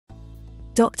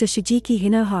Dr. Shigeaki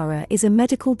Hinohara is a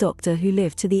medical doctor who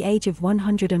lived to the age of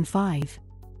 105.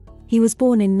 He was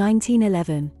born in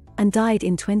 1911 and died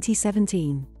in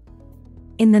 2017.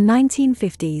 In the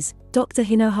 1950s, Dr.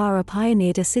 Hinohara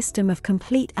pioneered a system of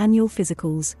complete annual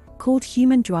physicals, called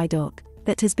Human Dry Dock,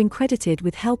 that has been credited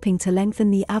with helping to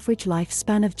lengthen the average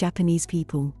lifespan of Japanese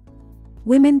people.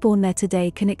 Women born there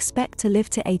today can expect to live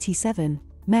to 87,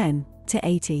 men to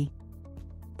 80.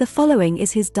 The following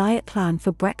is his diet plan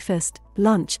for breakfast,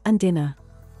 lunch, and dinner.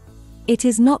 It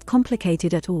is not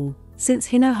complicated at all, since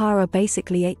Hinohara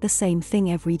basically ate the same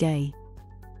thing every day.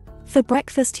 For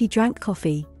breakfast, he drank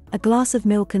coffee, a glass of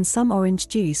milk, and some orange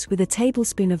juice with a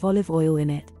tablespoon of olive oil in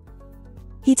it.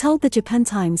 He told the Japan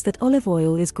Times that olive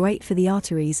oil is great for the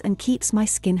arteries and keeps my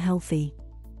skin healthy.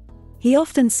 He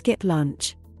often skipped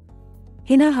lunch.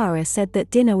 Hinohara said that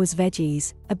dinner was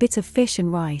veggies, a bit of fish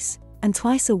and rice, and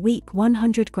twice a week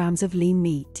 100 grams of lean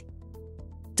meat.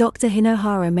 Dr.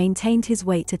 Hinohara maintained his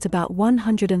weight at about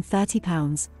 130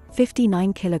 pounds,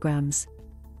 59 kilograms.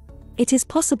 It is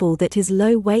possible that his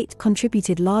low weight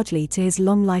contributed largely to his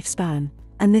long lifespan,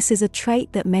 and this is a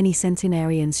trait that many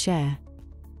centenarians share.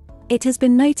 It has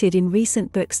been noted in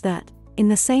recent books that, in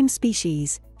the same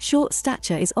species, short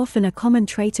stature is often a common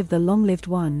trait of the long-lived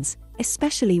ones,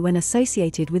 especially when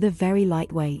associated with a very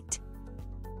light weight.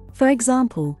 For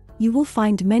example, you will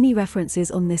find many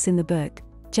references on this in the book,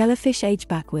 Jellyfish Age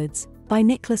Backwards, by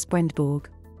Nicholas Brendborg.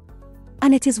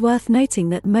 And it is worth noting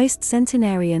that most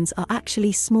centenarians are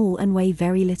actually small and weigh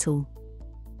very little.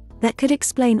 That could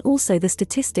explain also the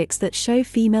statistics that show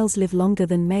females live longer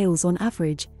than males on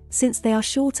average, since they are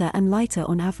shorter and lighter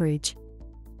on average.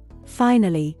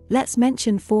 Finally, let's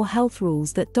mention 4 health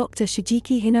rules that Dr.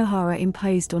 Shigeaki Hinohara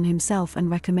imposed on himself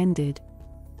and recommended.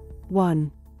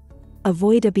 1.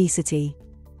 Avoid obesity.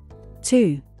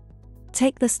 2.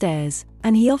 Take the stairs,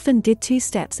 and he often did 2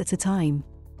 steps at a time.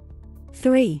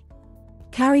 3.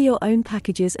 Carry your own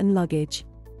packages and luggage.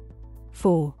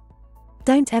 4.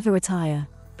 Don't ever retire,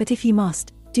 but if you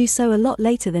must, do so a lot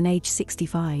later than age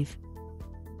 65.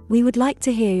 We would like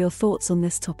to hear your thoughts on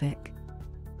this topic.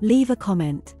 Leave a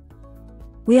comment.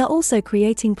 We are also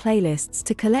creating playlists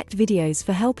to collect videos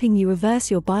for helping you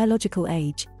reverse your biological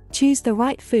age, choose the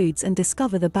right foods and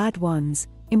discover the bad ones,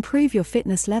 improve your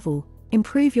fitness level,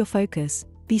 improve your focus,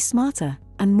 be smarter,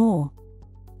 and more.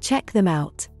 Check them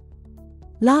out.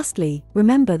 Lastly,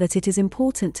 remember that it is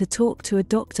important to talk to a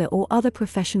doctor or other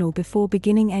professional before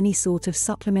beginning any sort of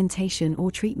supplementation or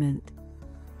treatment.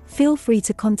 Feel free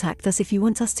to contact us if you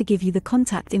want us to give you the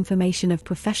contact information of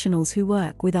professionals who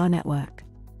work with our network.